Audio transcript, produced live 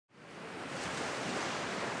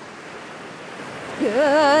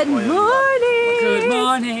Good morning. Good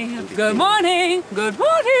morning. Good morning. Good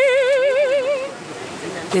morning.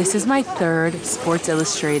 This is my third Sports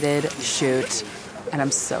Illustrated shoot, and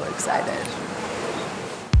I'm so excited.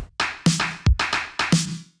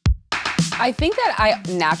 I think that I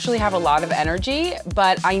naturally have a lot of energy,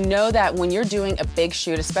 but I know that when you're doing a big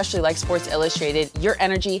shoot, especially like Sports Illustrated, your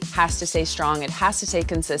energy has to stay strong, it has to stay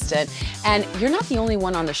consistent, and you're not the only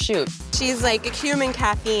one on the shoot. She's like a human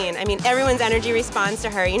caffeine. I mean, everyone's energy responds to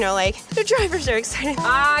her, you know, like the drivers are excited.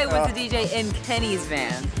 I was the DJ in Kenny's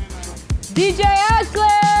van. DJ Ashley!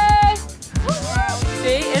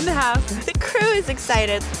 See, in the house. The crew is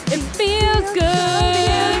excited. It feels good.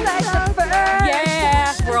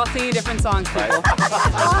 Yeah. We're all singing different songs, people.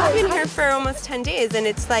 I've been here for almost 10 days, and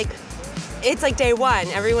it's like day one.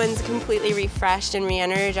 Everyone's completely refreshed and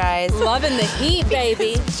re-energized. Loving the heat,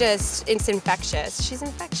 baby. It's infectious. She's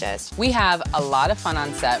infectious. We have a lot of fun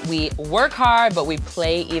on set. We work hard, but we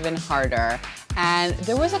play even harder. And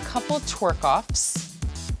there was a couple twerk-offs,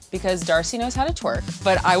 because Darcy knows how to twerk.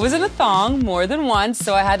 But I was in a thong more than once,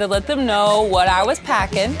 so I had to let them know what I was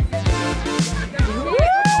packing.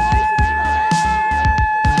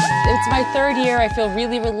 It's my third year, I feel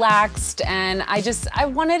really relaxed, and I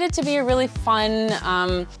wanted it to be a really fun,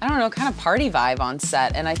 I don't know, kind of party vibe on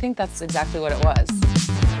set, and I think that's exactly what it was.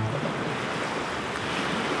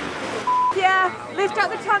 Yeah, lift up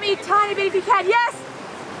the tummy, tiny bit if you can, yes!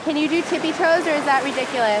 Can you do tippy toes, or is that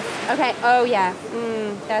ridiculous? Okay, oh yeah,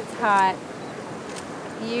 that's hot.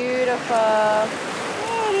 Beautiful.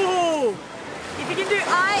 Ooh. If you can do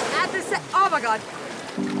oh my God.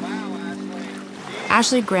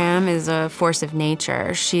 Ashley Graham is a force of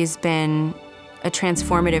nature. She's been a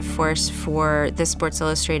transformative force for the Sports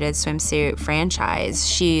Illustrated swimsuit franchise.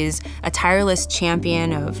 She's a tireless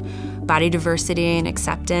champion of body diversity and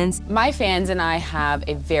acceptance. My fans and I have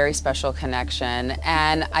a very special connection,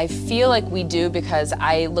 and I feel like we do because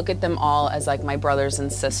I look at them all as like my brothers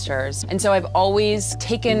and sisters. And so I've always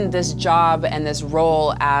taken this job and this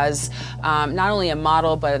role as not only a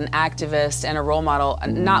model, but an activist and a role model,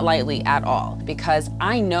 not lightly at all, because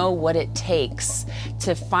I know what it takes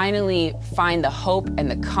to finally find the hope and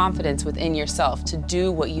the confidence within yourself to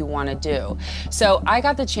do what you want to do. So I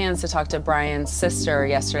got the chance to talk to Brian's sister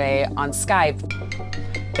yesterday on Skype.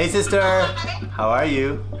 Hey sister, how are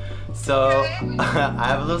you? So I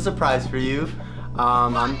have a little surprise for you.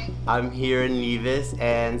 I'm here in Nevis,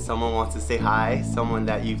 and someone wants to say hi. Someone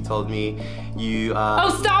that you've told me you.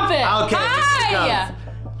 Oh, stop it! Okay. Hi!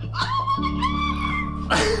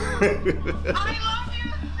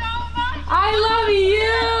 I love you!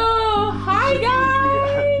 Hi,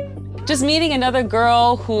 guys! Just meeting another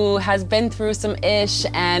girl who has been through some ish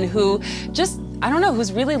and who just, I don't know,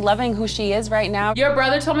 who's really loving who she is right now. Your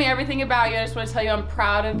brother told me everything about you. I just want to tell you I'm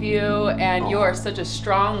proud of you, and you are such a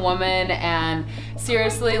strong woman, and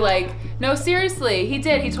seriously, like, no, seriously, he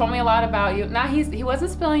did. He told me a lot about you. Now, he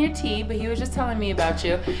wasn't spilling your tea, but he was just telling me about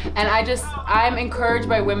you. And I'm encouraged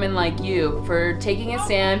by women like you for taking a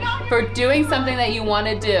stand, for doing something that you want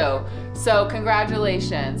to do. So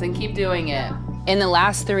congratulations, and keep doing it. In the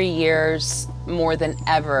last 3 years, more than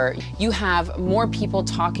ever, you have more people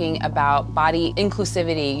talking about body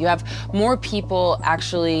inclusivity. You have more people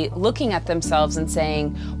actually looking at themselves and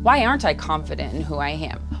saying, why aren't I confident in who I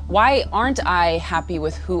am? Why aren't I happy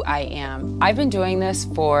with who I am? I've been doing this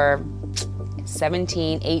for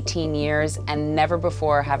 17, 18 years, and never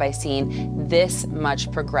before have I seen this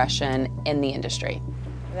much progression in the industry.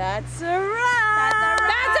 That's a wrap!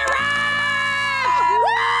 That's a wrap!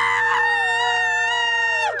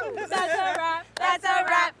 That's a wrap! That's a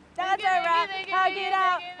wrap! That's a wrap! Hug it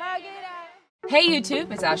out! Hug it out! Hey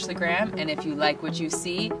YouTube, it's Ashley Graham, and if you like what you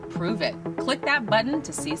see, prove it. Click that button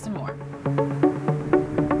to see some more.